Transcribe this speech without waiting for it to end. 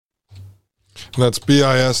That's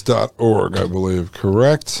BIS.org, I believe,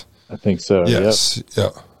 correct? I think so. Yes.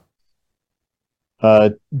 Yep. Yeah.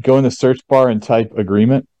 Go in the search bar and type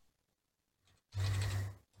agreement.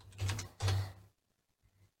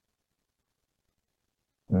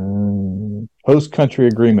 Host country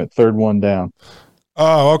agreement, third one down.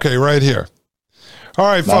 Oh, okay, right here. All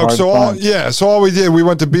right, folks. So all we did, we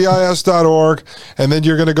went to BIS.org, and then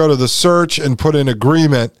you're going to go to the search and put in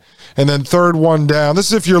agreement, and then third one down. This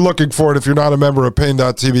is if you're looking for it, if you're not a member of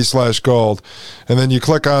Paine.tv/gold, and then you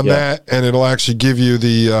click on that, and it'll actually give you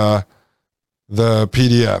the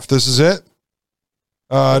PDF. This is it.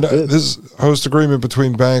 This is host agreement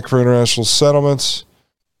between Bank for International Settlements.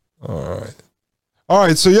 All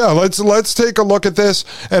right, so let's take a look at this.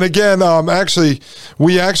 And again,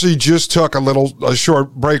 we actually just took a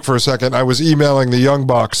short break for a second. I was emailing the Young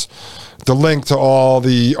Bucks the link to all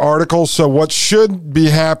the articles. So what should be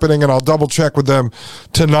happening, and I'll double check with them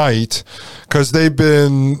tonight, because they've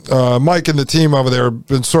been, Mike and the team over there have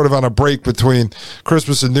been sort of on a break between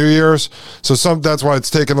Christmas and New Year's. So that's why it's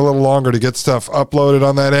taking a little longer to get stuff uploaded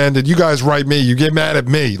on that end. And you guys write me, you get mad at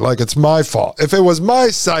me like it's my fault. If it was my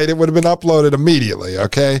site, it would have been uploaded immediately,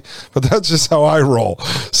 okay? But that's just how I roll.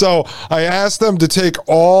 So I asked them to take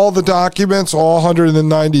all the documents, all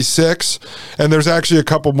 196, and there's actually a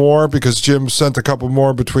couple more because Jim sent a couple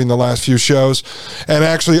more between the last few shows, and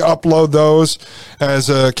actually upload those as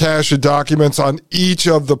a cache of documents on each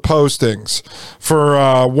of the postings for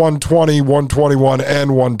 120, 121,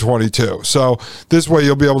 and 122. So this way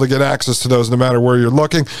you'll be able to get access to those no matter where you're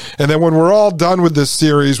looking. And then when we're all done with this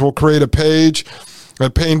series, we'll create a page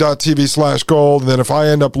at Paine.tv/gold. And then if I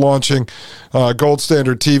end up launching Gold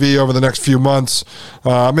Standard TV over the next few months,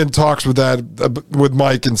 I'm in talks with that, with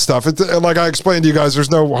Mike and stuff. It's like I explained to you guys, there's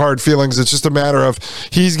no hard feelings. It's just a matter of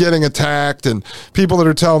he's getting attacked, and people that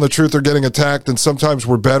are telling the truth are getting attacked. And sometimes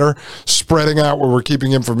we're better spreading out where we're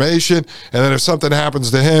keeping information. And then if something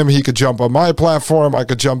happens to him, he could jump on my platform. I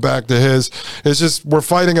could jump back to his. It's just, we're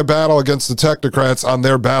fighting a battle against the technocrats on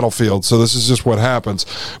their battlefield. So this is just what happens.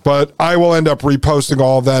 But I will end up reposting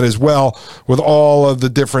all of that as well, with all of the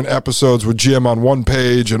different episodes with Jim on one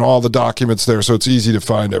page and all the documents there, so it's easy to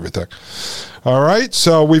find everything. All right,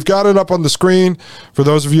 so we've got it up on the screen. For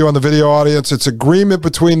those of you on the video audience, it's agreement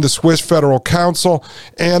between the Swiss Federal Council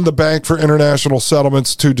and the Bank for International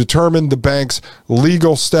Settlements to determine the bank's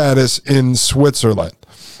legal status in Switzerland.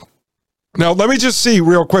 Now, let me just see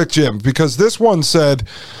real quick, Jim, because this one said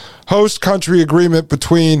host country agreement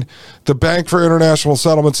between the Bank for International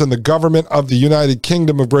Settlements and the government of the United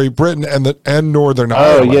Kingdom of Great Britain and Northern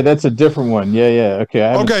Ireland. Oh, yeah, that's a different one. Yeah. Okay,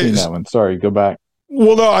 I haven't seen that one. Sorry, go back.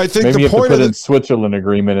 Well, no, I think maybe the point you have to put in Switzerland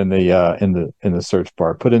agreement in the search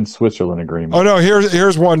bar. Put in Switzerland agreement. Oh no,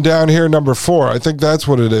 here's one down here, number 4. I think that's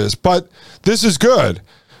what it is. But this is good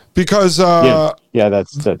because yeah,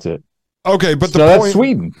 that's it. Okay, but so the point, that's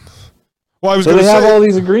Sweden. Well, I was going to say, have all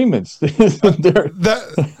these agreements. That's what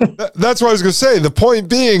I was going to say. The point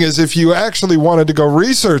being is, if you actually wanted to go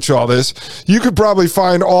research all this, you could probably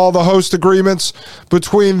find all the host agreements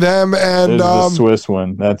between them and the Swiss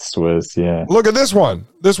one. That's Swiss, yeah. Look at this one.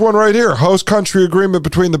 This one right here: host country agreement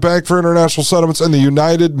between the Bank for International Settlements and the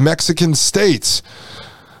United Mexican States,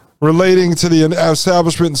 relating to the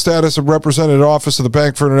establishment and status of representative office of the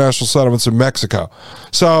Bank for International Settlements in Mexico.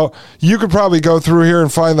 So you could probably go through here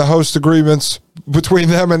and find the host agreements between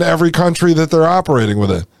them and every country that they're operating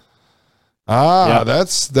within.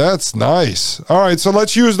 That's nice. All right, so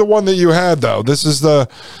let's use the one that you had, though. This is the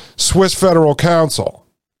Swiss Federal Council.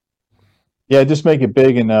 Yeah, just make it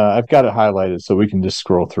big, and I've got it highlighted so we can just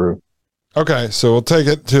scroll through. Okay, so we'll take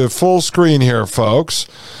it to full screen here, folks.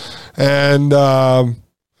 And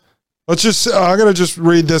let's just, I'm going to just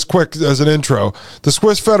read this quick as an intro. The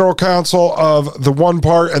Swiss Federal Council of the one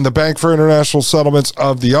part and the Bank for International Settlements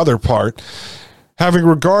of the other part, having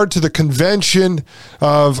regard to the convention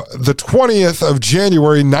of the 20th of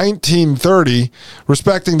January, 1930,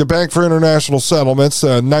 respecting the Bank for International Settlements,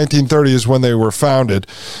 1930 is when they were founded,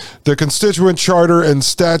 the constituent charter and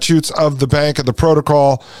statutes of the bank and the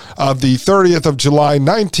protocol of the 30th of July,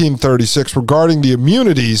 1936, regarding the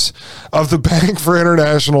immunities of the Bank for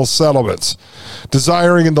International Settlements,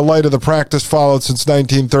 desiring in the light of the practice followed since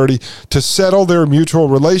 1930 to settle their mutual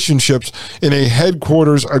relationships in a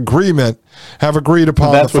headquarters agreement, have agreed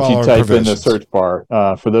upon the following provisions. That's what you type in the search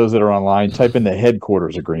bar. For those that are online, type in the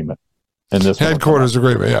headquarters agreement. And this headquarters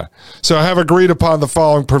agreement, yeah. So I have agreed upon the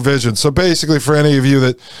following provisions. So basically, for any of you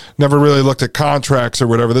that never really looked at contracts or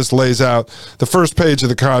whatever, this lays out the first page of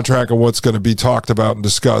the contract and what's going to be talked about and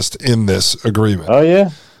discussed in this agreement. Oh,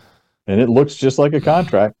 yeah. And it looks just like a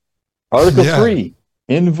contract. Article 3.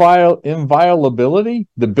 inviolability,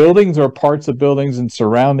 the buildings or parts of buildings and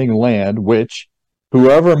surrounding land which,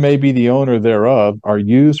 whoever may be the owner thereof, are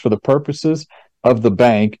used for the purposes of the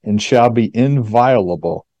bank and shall be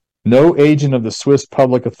inviolable. No agent of the Swiss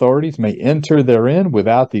public authorities may enter therein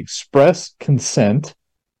without the express consent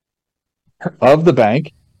of the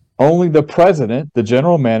bank. Only the president, the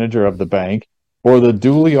general manager of the bank, or the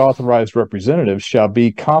duly authorized representative shall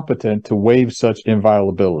be competent to waive such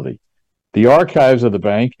inviolability. The archives of the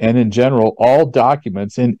bank, and in general all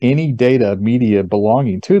documents and any data media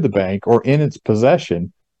belonging to the bank or in its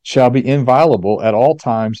possession, shall be inviolable at all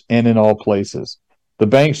times and in all places. The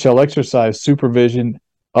bank shall exercise supervision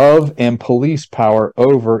of and police power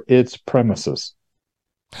over its premises.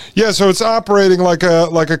 Yeah, so it's operating like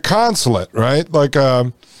a consulate, right? Like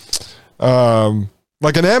an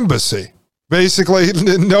embassy. Basically,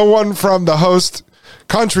 no one from the host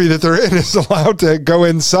country that they're in is allowed to go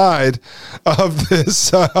inside of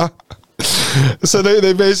this. So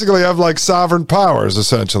they basically have like sovereign powers,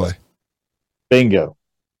 essentially. Bingo.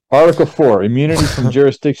 Article 4, immunity from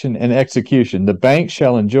jurisdiction and execution. The bank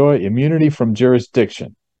shall enjoy immunity from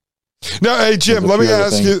jurisdiction. Now, hey, Jim, let me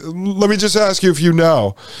just ask you if you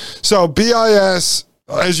know. So BIS,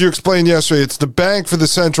 as you explained yesterday, it's the bank for the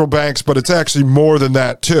central banks, but it's actually more than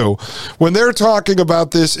that too. When they're talking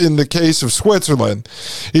about this in the case of Switzerland,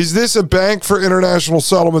 is this a bank for international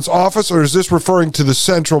settlements office, or is this referring to the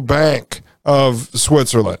central bank of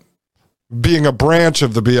Switzerland being a branch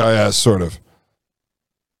of the BIS, sort of?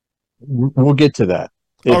 We'll get to that.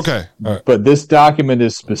 Okay. All right. But this document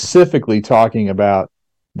is specifically talking about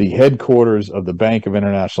the headquarters of the Bank of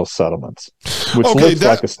International Settlements, which looks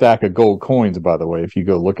like a stack of gold coins, by the way, if you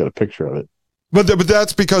go look at a picture of it. But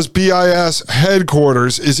that's because BIS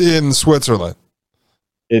headquarters is in Switzerland.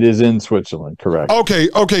 It is in Switzerland, correct.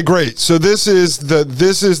 Okay, great. So this is the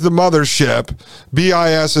mothership,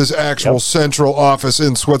 BIS's actual central office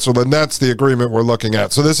in Switzerland. That's the agreement we're looking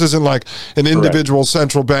at. So this isn't like an individual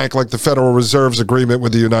central bank like the Federal Reserve's agreement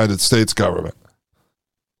with the United States government.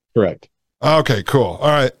 Correct. Okay, cool. All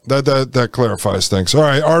right, that clarifies things. All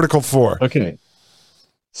right, Article 4. Okay.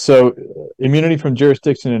 So immunity from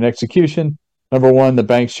jurisdiction and execution. Number 1, the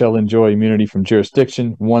bank shall enjoy immunity from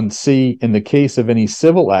jurisdiction. 1C, in the case of any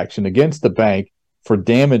civil action against the bank for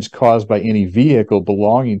damage caused by any vehicle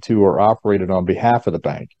belonging to or operated on behalf of the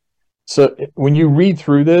bank. So when you read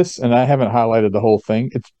through this, and I haven't highlighted the whole thing,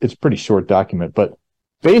 it's a pretty short document, but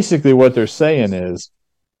basically what they're saying is,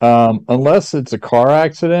 unless it's a car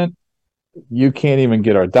accident, you can't even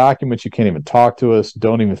get our documents, you can't even talk to us,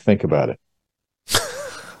 don't even think about it.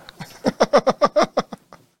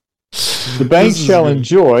 The bank shall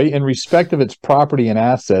enjoy, in respect of its property and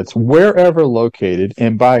assets, wherever located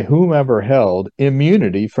and by whomever held,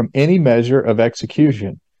 immunity from any measure of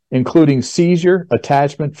execution, including seizure,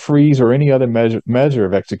 attachment, freeze, or any other measure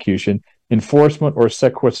of execution, enforcement, or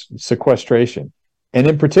sequestration, and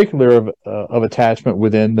in particular of attachment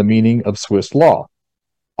within the meaning of Swiss law.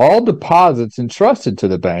 All deposits entrusted to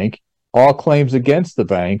the bank, all claims against the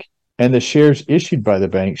bank, and the shares issued by the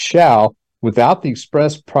bank shall, without the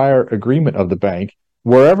express prior agreement of the bank,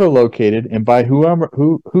 wherever located and by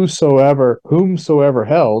whomsoever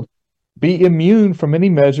held, be immune from any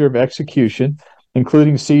measure of execution,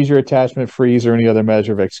 including seizure, attachment, freeze, or any other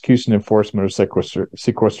measure of execution, enforcement, or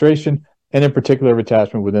sequestration, and in particular of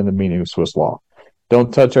attachment within the meaning of Swiss law.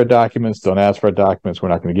 Don't touch our documents. Don't ask for our documents. We're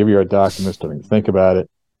not going to give you our documents. Don't even think about it.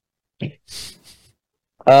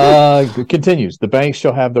 Continues. The bank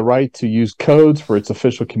shall have the right to use codes for its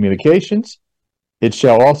official communications. It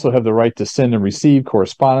shall also have the right to send and receive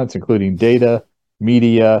correspondence, including data,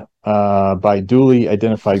 media, by duly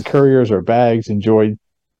identified couriers or bags, enjoying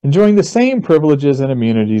the same privileges and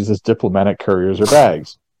immunities as diplomatic couriers or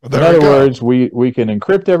bags. In other words, we can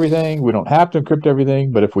encrypt everything. We don't have to encrypt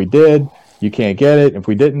everything, but if we did, you can't get it. If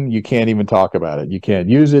we didn't, you can't even talk about it. You can't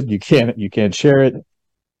use it. You can't share it.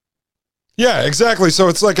 Yeah, exactly. So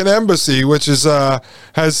it's like an embassy, which is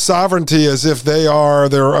has sovereignty as if they are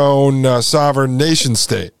their own sovereign nation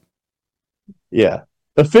state. Yeah.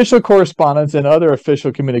 Official correspondence and other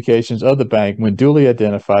official communications of the bank, when duly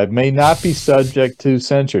identified, may not be subject to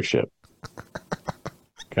censorship.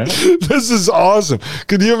 Okay. This is awesome.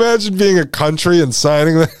 Could you imagine being a country and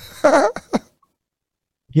signing that?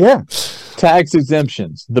 Yeah. Tax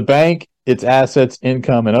exemptions. The bank, its assets,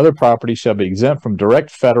 income, and other property shall be exempt from direct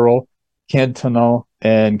federal, cantonal,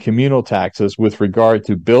 and communal taxes with regard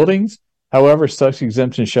to buildings. However, such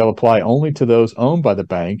exemptions shall apply only to those owned by the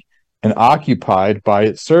bank and occupied by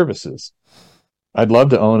its services. I'd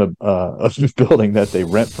love to own a building that they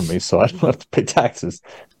rent from me, so I don't have to pay taxes.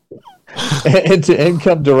 And to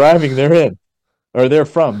income deriving therein. or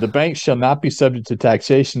therefrom. The bank shall not be subject to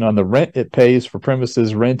taxation on the rent it pays for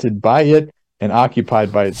premises rented by it and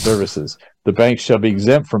occupied by its services. The bank shall be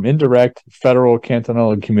exempt from indirect federal,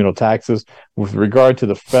 cantonal, and communal taxes. With regard to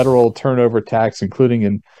the federal turnover tax, included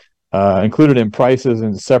in prices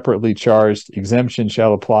and separately charged, exemption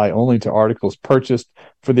shall apply only to articles purchased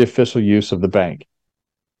for the official use of the bank,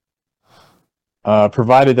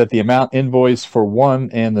 provided that the amount invoiced for one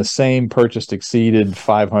and the same purchase exceeded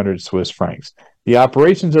 500 Swiss francs. The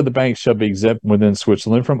operations of the bank shall be exempt within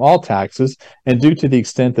Switzerland from all taxes, and due to the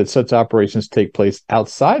extent that such operations take place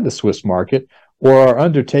outside the Swiss market or are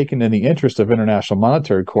undertaken in the interest of international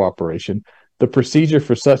monetary cooperation, the procedure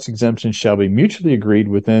for such exemption shall be mutually agreed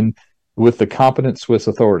with the competent Swiss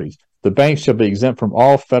authorities. The bank shall be exempt from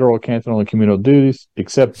all federal, cantonal, and communal duties,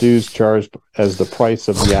 except dues charged as the price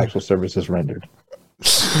of the actual services rendered.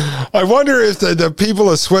 I wonder if the people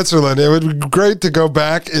of Switzerland, it would be great to go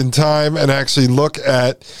back in time and actually look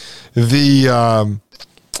at the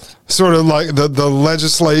sort of like the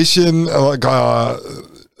legislation,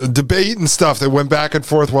 debate and stuff that went back and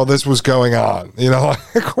forth while this was going on. You know,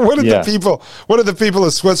 like, what did the people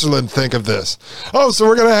of Switzerland think of this? Oh, so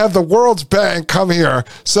we're going to have the World's Bank come here,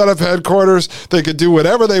 set up headquarters. They could do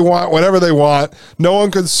whatever they want, whenever they want. No one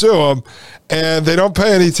could sue them, and they don't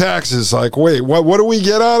pay any taxes. Like, wait, what do we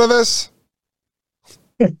get out of this?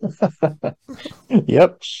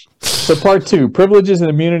 Yep. So part 2, privileges and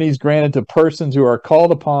immunities granted to persons who are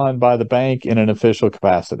called upon by the bank in an official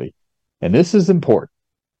capacity. And this is important.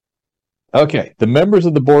 Okay, the members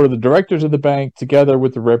of the board of the directors of the bank, together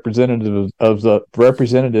with the representatives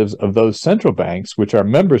of those central banks, which are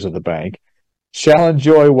members of the bank, shall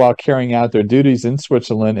enjoy while carrying out their duties in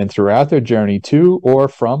Switzerland and throughout their journey to or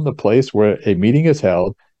from the place where a meeting is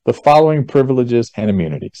held, the following privileges and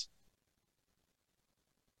immunities.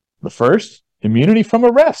 The first, immunity from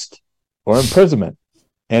arrest or imprisonment,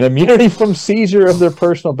 and immunity from seizure of their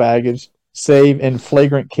personal baggage, save in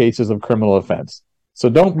flagrant cases of criminal offense. So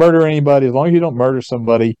don't murder anybody. As long as you don't murder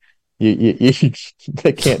somebody, they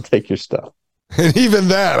can't take your stuff. And even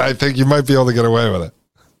that, I think you might be able to get away with it.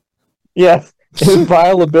 Yes.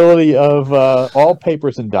 Inviolability of all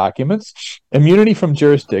papers and documents. Immunity from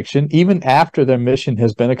jurisdiction, even after their mission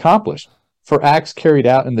has been accomplished, for acts carried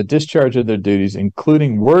out in the discharge of their duties,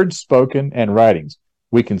 including words spoken and writings.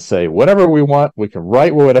 We can say whatever we want. We can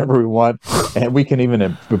write whatever we want. And we can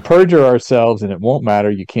even perjure ourselves, and it won't matter.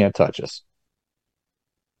 You can't touch us.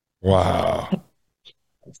 Wow.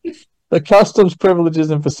 The customs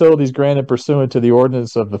privileges and facilities granted pursuant to the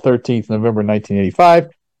ordinance of the 13th November 1985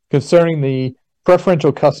 concerning the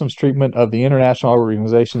preferential customs treatment of the international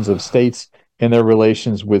organizations of states and their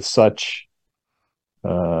relations with such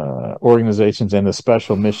organizations and the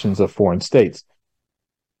special missions of foreign states.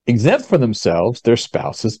 Exempt for themselves, their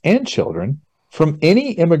spouses, and children from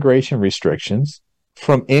any immigration restrictions,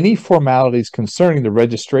 from any formalities concerning the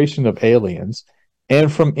registration of aliens, and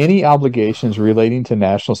from any obligations relating to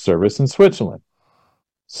national service in Switzerland.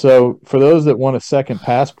 So for those that want a second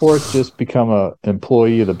passport, just become an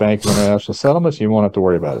employee of the Bank of International Settlements. You won't have to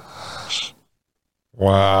worry about it.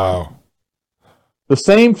 Wow. The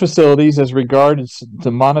same facilities as regards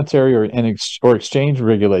to monetary or exchange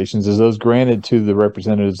regulations as those granted to the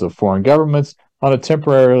representatives of foreign governments on a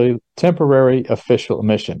temporary official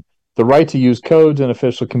mission. The right to use codes and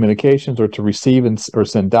official communications, or to receive or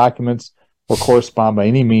send documents or correspond by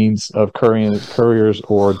any means of couriers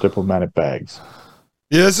or diplomatic bags.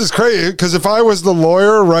 Yeah, this is crazy, because if I was the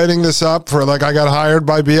lawyer writing this up for, like, I got hired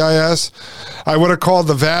by BIS, I would have called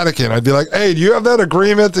the Vatican. I'd be like, hey, do you have that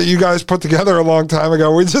agreement that you guys put together a long time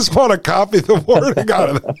ago? We just want to copy the wording out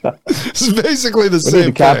of it. This is basically the same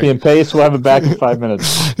thing. Copy and paste. We'll have it back in 5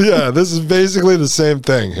 minutes. Yeah, this is basically the same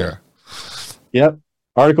thing here. Yep.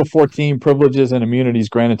 Article 14, privileges and immunities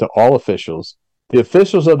granted to all officials. The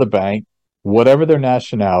officials of the bank, whatever their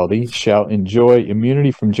nationality, shall enjoy immunity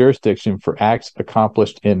from jurisdiction for acts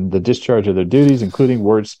accomplished in the discharge of their duties, including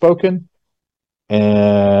words spoken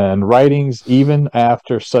and writings, even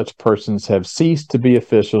after such persons have ceased to be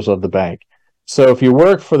officials of the bank. So if you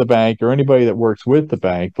work for the bank, or anybody that works with the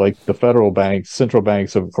bank, like the federal banks, central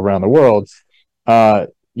banks around the world,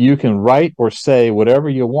 you can write or say whatever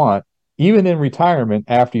you want, even in retirement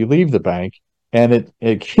after you leave the bank, and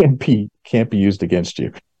it can't be used against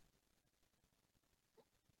you.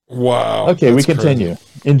 Wow. Okay, we continue.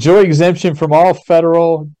 Crazy. Enjoy exemption from all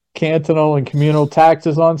federal, cantonal, and communal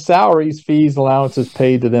taxes on salaries, fees, allowances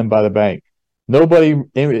paid to them by the bank. Nobody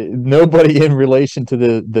in relation to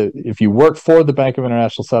the if you work for the Bank of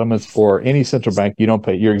International Settlements or any central bank, you don't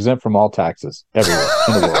pay. You're exempt from all taxes everywhere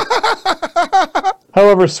in the world.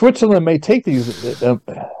 However, Switzerland may take these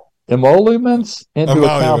emoluments into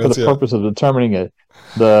account for the Yeah. purpose of determining it.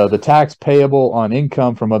 The tax payable on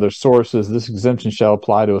income from other sources. This exemption shall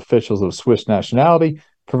apply to officials of Swiss nationality,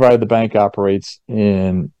 provided the bank operates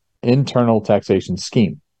in internal taxation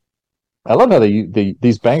scheme. I love how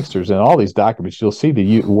these banksters and all these documents, you'll see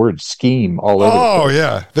the word scheme all over. Oh,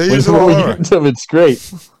 yeah. They use it all over. It's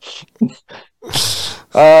great.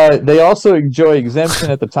 They also enjoy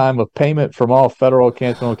exemption at the time of payment from all federal,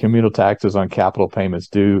 cantonal, communal taxes on capital payments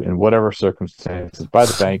due in whatever circumstances by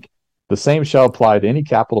the bank. The same shall apply to any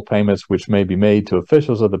capital payments which may be made to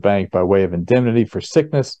officials of the bank by way of indemnity for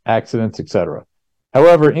sickness, accidents, etc.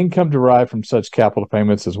 However, income derived from such capital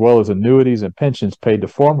payments, as well as annuities and pensions paid to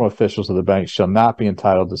former officials of the bank, shall not be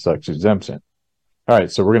entitled to such exemption. All right,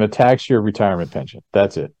 so we're going to tax your retirement pension.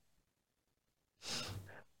 That's it.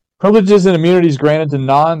 Privileges and immunities granted to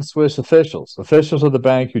non-Swiss officials. Officials of the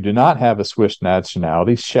bank who do not have a Swiss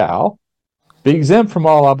nationality shall be exempt from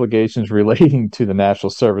all obligations relating to the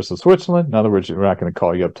national service of Switzerland. In other words, we're not going to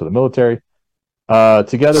call you up to the military.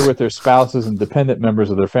 Together with their spouses and dependent members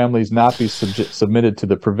of their families, not be submitted to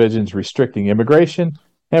the provisions restricting immigration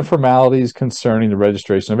and formalities concerning the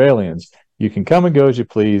registration of aliens. You can come and go as you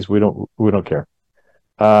please. We don't care.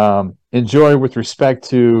 Enjoy with respect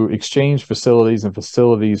to exchange facilities and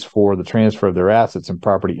facilities for the transfer of their assets and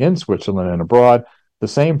property in Switzerland and abroad, the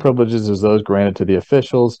same privileges as those granted to the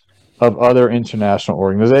officials of other international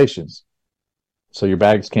organizations. So your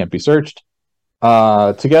bags can't be searched.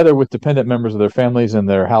 Together with dependent members of their families and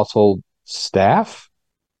their household staff.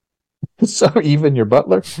 So even your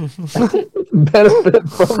butler benefit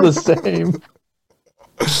from the same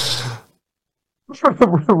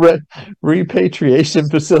repatriation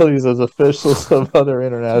facilities as officials of other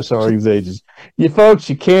international organizations. You folks,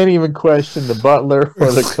 you can't even question the butler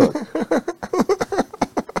or the cook.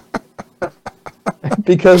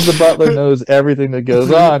 Because the butler knows everything that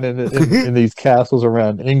goes on in these castles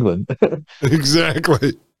around England.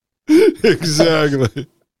 Exactly.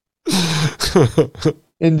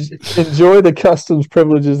 Enjoy the customs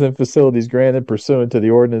privileges and facilities granted pursuant to the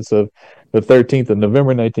ordinance of the 13th of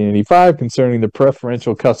November 1985 concerning the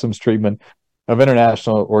preferential customs treatment of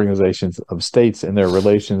international organizations of states and their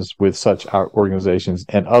relations with such organizations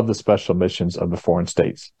and of the special missions of the foreign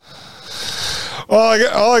states. All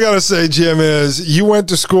I got to say, Jim, is you went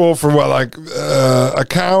to school for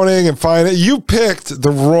accounting and finance. You picked the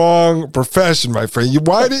wrong profession, my friend.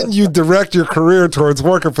 Why didn't you direct your career towards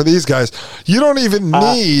working for these guys? You don't even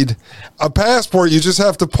need a passport. You just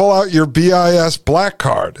have to pull out your BIS black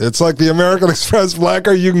card. It's like the American Express black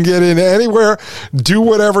card. You can get in anywhere, do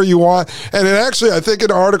whatever you want. And it actually, I think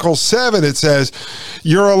in Article 7, it says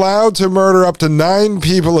you're allowed to murder up to 9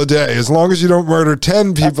 people a day. As long as you don't murder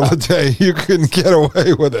 10 people a day, you can get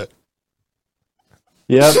away with it.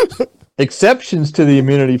 Yep. Exceptions to the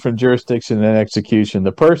immunity from jurisdiction and execution.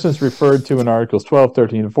 The persons referred to in Articles 12,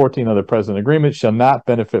 13, and 14 of the present agreement shall not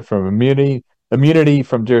benefit from immunity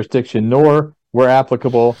from jurisdiction, nor, where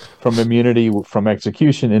applicable, from immunity from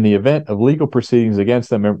execution in the event of legal proceedings against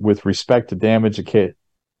them with respect to damage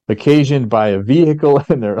occasioned by a vehicle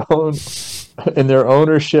in their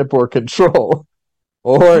ownership or control,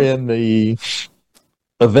 or in the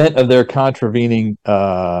event of their contravening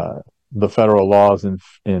the federal laws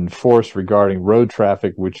in force regarding road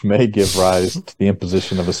traffic, which may give rise to the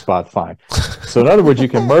imposition of a spot fine. So in other words, you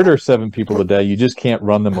can murder 7 people a day. You just can't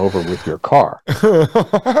run them over with your car.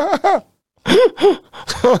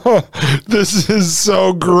 This is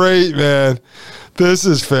so great, man. This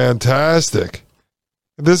is fantastic.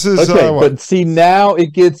 This is okay, but see, now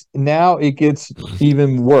it gets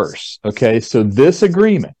even worse. Okay, so this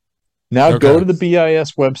agreement. Now go to the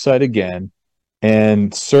BIS website again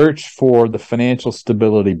and search for the Financial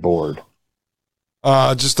Stability Board.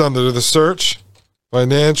 Just under the search,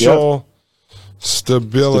 Financial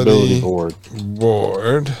Stability Board.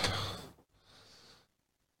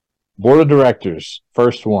 Board of Directors,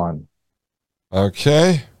 first one.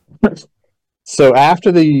 Okay. So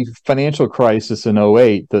after the financial crisis in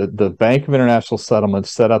 2008, the Bank of International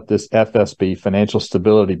Settlements set up this FSB, Financial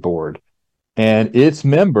Stability Board. And its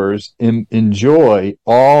members enjoy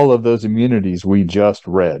all of those immunities we just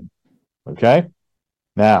read. Okay?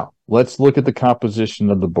 Now, let's look at the composition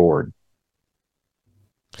of the board.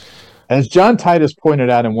 As John Titus pointed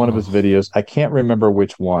out in one of his videos, I can't remember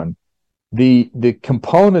which one, the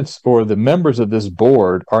components or the members of this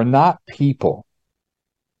board are not people.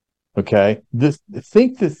 Okay?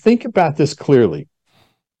 Think about this clearly.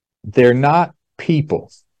 They're not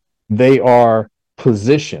people. They are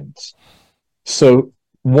positions. So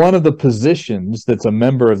one of the positions that's a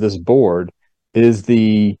member of this board is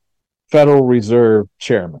the Federal Reserve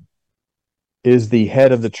Chairman. is the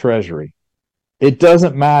head of the Treasury. It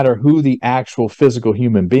doesn't matter who the actual physical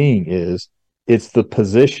human being is. It's the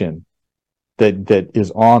position that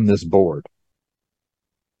is on this board.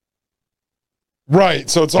 Right.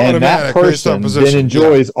 So it's And automatic that based on person position. then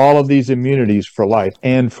enjoys all of these immunities for life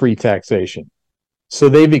and free taxation. So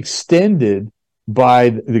they've extended, by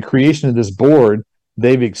the creation of this board,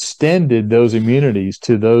 they've extended those immunities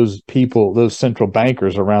to those people, those central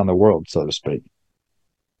bankers around the world, so to speak.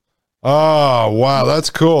 Oh, wow. That's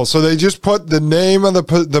cool. So they just put the name of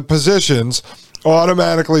the positions,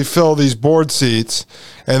 automatically fill these board seats,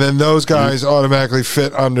 and then those guys automatically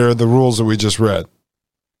fit under the rules that we just read.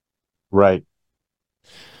 Right.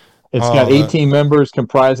 It's got 18 members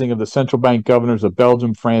comprising of the central bank governors of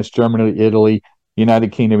Belgium, France, Germany, Italy,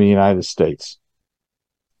 United Kingdom, and the United States.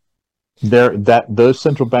 Those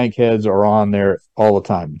central bank heads are on there all the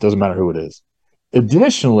time. It doesn't matter who it is.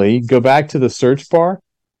 Additionally, go back to the search bar.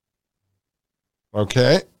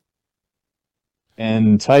 Okay.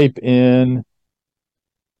 And type in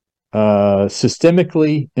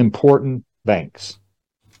systemically important banks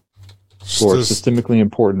or systemically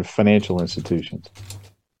important financial institutions.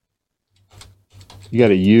 You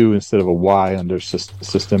got a U instead of a Y under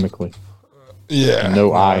systemically. Yeah. And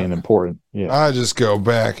no I in important. Yeah. I just go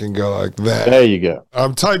back and go like that. There you go.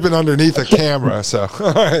 I'm typing underneath a camera, so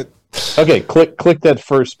all right. Okay, click that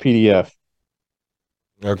first PDF.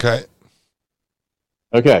 Okay.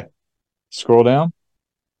 Okay. Scroll down.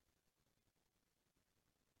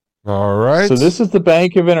 All right. So this is the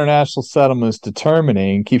Bank of International Settlements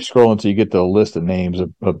determining, keep scrolling until you get the list of names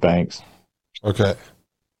of banks. Okay.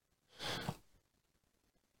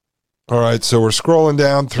 All right, so we're scrolling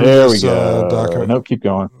down through this document. Nope, keep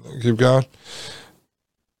going. Keep going.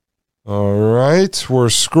 All right, we're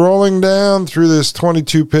scrolling down through this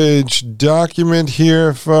 22-page document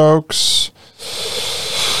here, folks.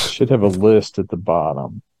 Should have a list at the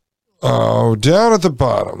bottom. Oh, down at the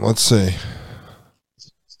bottom. Let's see.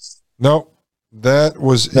 Nope, that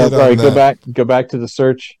was it. Sorry, go back to the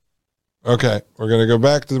search. Okay, we're gonna go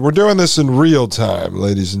back to. We're doing this in real time,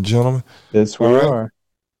 ladies and gentlemen. Yes, we are.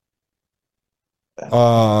 This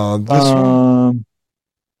one.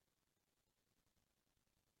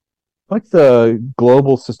 Like the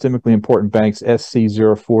global systemically important banks,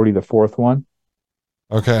 SC040, the fourth one.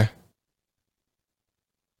 Okay.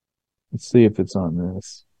 Let's see if it's on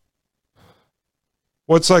this.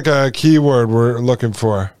 What's like a keyword we're looking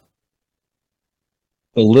for?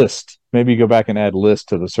 A list. Maybe go back and add list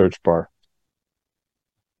to the search bar.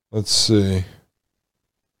 Let's see.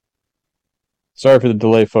 Sorry for the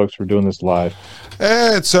delay, folks. We're doing this live.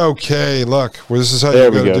 It's okay. Look, this is how you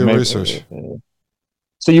got to do research.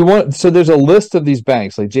 So there's a list of these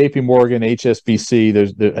banks like JP Morgan,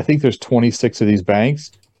 HSBC. I think there's 26 of these banks.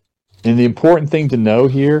 And the important thing to know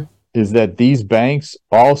here is that these banks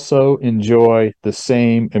also enjoy the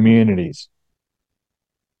same immunities.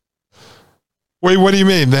 Wait, what do you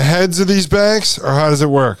mean? The heads of these banks, or how does it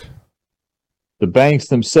work? The banks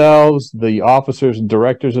themselves, the officers and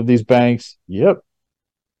directors of these banks. Yep.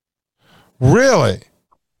 Really?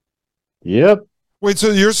 Yep. Wait, so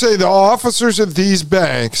you're saying the officers of these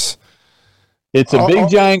banks? It's a big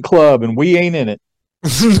giant club, and we ain't in it. No.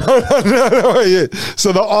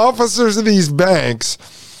 So the officers of these banks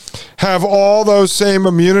have all those same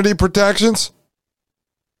immunity protections?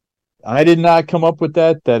 I did not come up with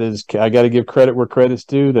that. That is, I got to give credit where credit's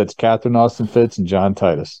due. That's Catherine Austin Fitts and John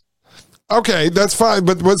Titus. Okay, that's fine.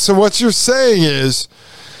 But so what you're saying is,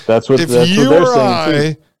 that's what they're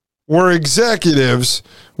saying too. Were executives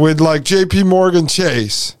with like J.P. Morgan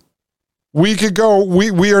Chase, we could go.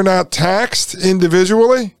 We are not taxed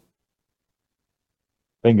individually.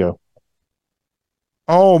 Bingo.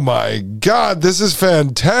 Oh my God, this is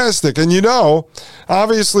fantastic. And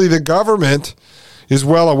obviously the government is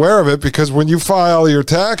well aware of it because when you file your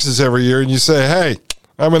taxes every year and you say, hey,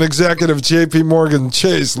 I'm an executive of JP Morgan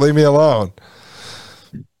Chase, leave me alone.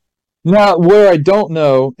 Now, where I don't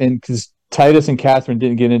know, and because Titus and Catherine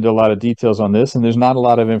didn't get into a lot of details on this, and there's not a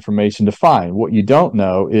lot of information to find. What you don't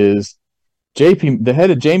know is the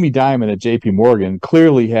head of Jamie Dimon at JP Morgan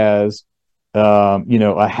clearly has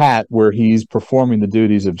a hat where he's performing the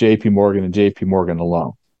duties of JP Morgan and JP Morgan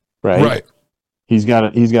alone, right? Right. He's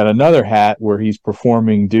got another hat where he's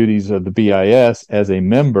performing duties of the BIS as a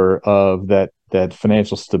member of that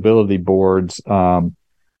Financial Stability Board's, bank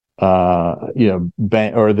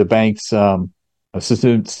or the bank's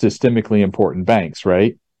systemically important banks,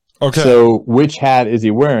 right? Okay. So which hat is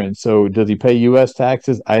he wearing? So does he pay U.S.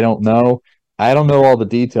 taxes? I don't know. I don't know all the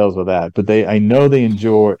details of that, but I know they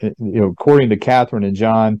enjoy, according to Catherine and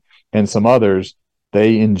John and some others,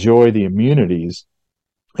 they enjoy the immunities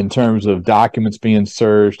in terms of documents being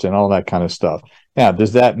searched and all that kind of stuff. Now,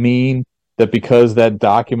 does that mean that because that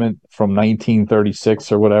document from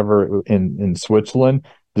 1936 or whatever in Switzerland,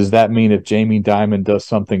 does that mean if Jamie Dimon does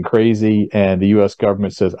something crazy and the U.S.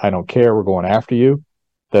 government says, I don't care, we're going after you,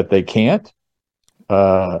 that they can't?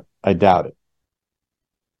 I doubt it.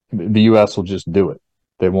 The U.S. will just do it.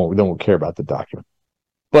 They won't care about the document.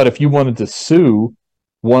 But if you wanted to sue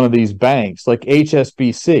one of these banks, like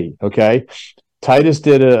HSBC, okay, Titus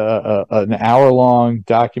did an hour-long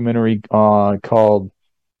documentary called,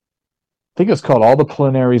 I think it's called All the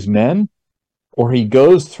Plenary's Men, where he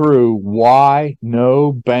goes through why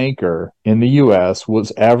no banker in the U.S.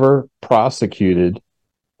 was ever prosecuted,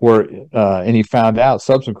 and he found out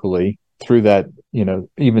subsequently through that,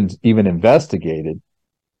 even investigated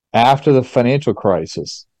after the financial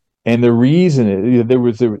crisis. And the reason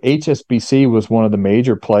HSBC was one of the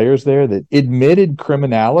major players there that admitted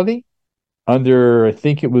criminality under, I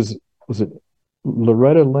think was it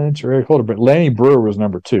Loretta Lynch or Eric Holder, but Lanny Brewer was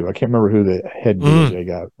number 2. I can't remember who the head DOJ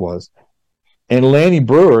guy was. And Lanny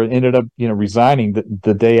Brewer ended up, resigning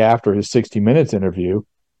the day after his 60 Minutes interview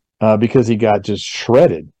because he got just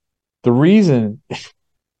shredded. The reason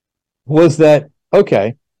was that,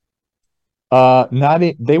 okay,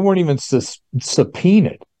 they weren't even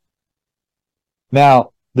subpoenaed.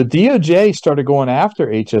 Now, the DOJ started going after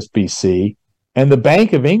HSBC, and the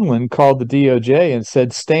Bank of England called the DOJ and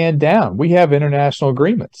said, stand down. We have international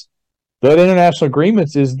agreements. That international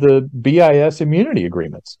agreements is the BIS immunity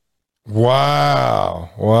agreements.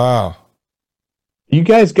 Wow. You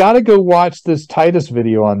guys got to go watch this Titus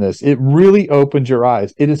video on this. It really opened your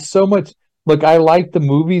eyes. It is so much. Look, I like the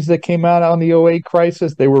movies that came out on the '08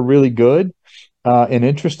 crisis. They were really good and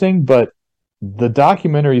interesting, but the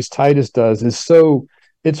documentaries Titus does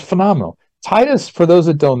it's phenomenal. Titus, for those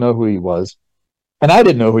that don't know who he was, and I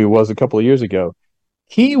didn't know who he was a couple of years ago,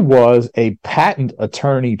 he was a patent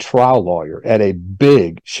attorney trial lawyer at a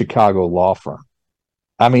big Chicago law firm.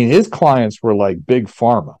 I mean, his clients were like big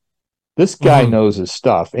pharma. This guy knows his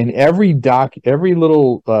stuff. And every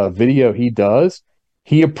little video he does,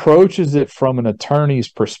 he approaches it from an attorney's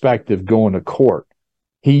perspective going to court.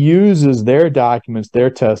 He uses their documents,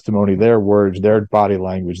 their testimony, their words, their body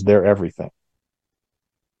language, their everything.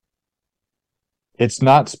 It's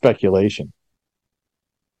not speculation.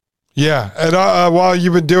 Yeah. And while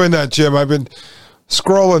you've been doing that, Jim, I've been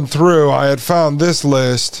scrolling through. I had found this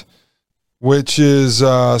list, which is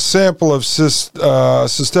a sample of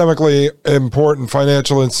systemically important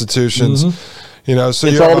financial institutions. So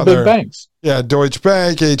it's all the big banks. Yeah, Deutsche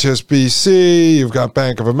Bank, HSBC, you've got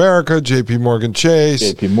Bank of America, JP Morgan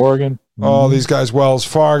Chase. JP Morgan. All these guys, Wells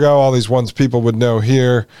Fargo, all these ones people would know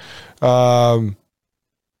here. And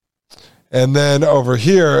then over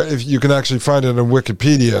here, if you can actually find it in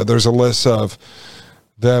Wikipedia, there's a list of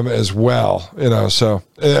them as well. So,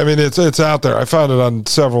 I mean, it's out there. I found it on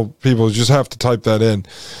several people. You just have to type that in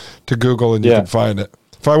to Google and you can find it.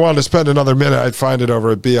 If I wanted to spend another minute, I'd find it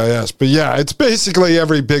over at BIS. But yeah, it's basically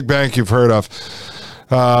every big bank you've heard of,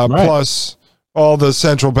 plus all the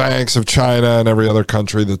central banks of China and every other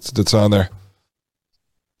country that's on there.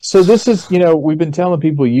 So this is, we've been telling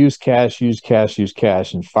people use cash,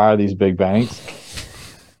 and fire these big banks.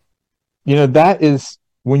 That is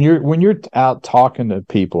when you're out talking to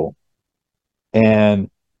people,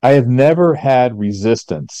 and I have never had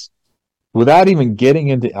resistance. Without even getting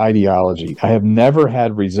into ideology, I have never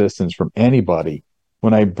had resistance from anybody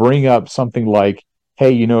when I bring up something like,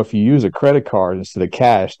 hey, if you use a credit card instead of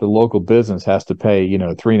cash, the local business has to pay,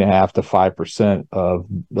 3.5% to 5%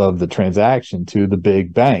 of the transaction to the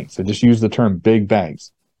big banks. I just use the term big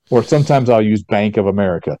banks, or sometimes I'll use Bank of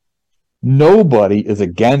America. Nobody is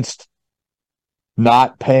against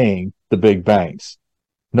not paying the big banks.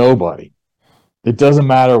 Nobody. It doesn't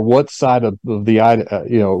matter what side of the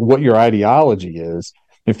what your ideology is.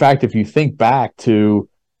 In fact, if you think back to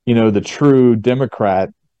the true Democrat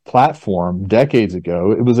platform decades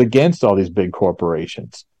ago, it was against all these big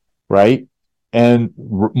corporations, right? And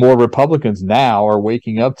more Republicans now are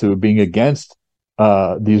waking up to being against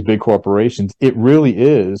these big corporations. It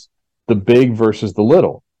is the big versus the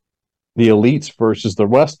little, the elites versus the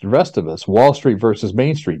rest of us, Wall Street versus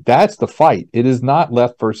Main Street. That's the fight. It is not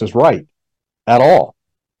left versus right at all.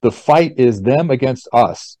 The fight is them against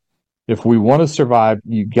us. If we want to survive,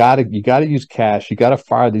 you gotta use cash. You gotta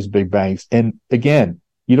fire these big banks. And again,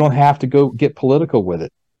 you don't have to go get political with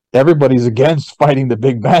it. Everybody's against fighting the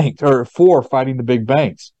big banks, or for fighting the big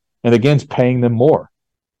banks, and against paying them more.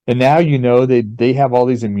 And now they have all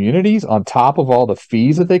these immunities on top of all the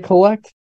fees that they collect.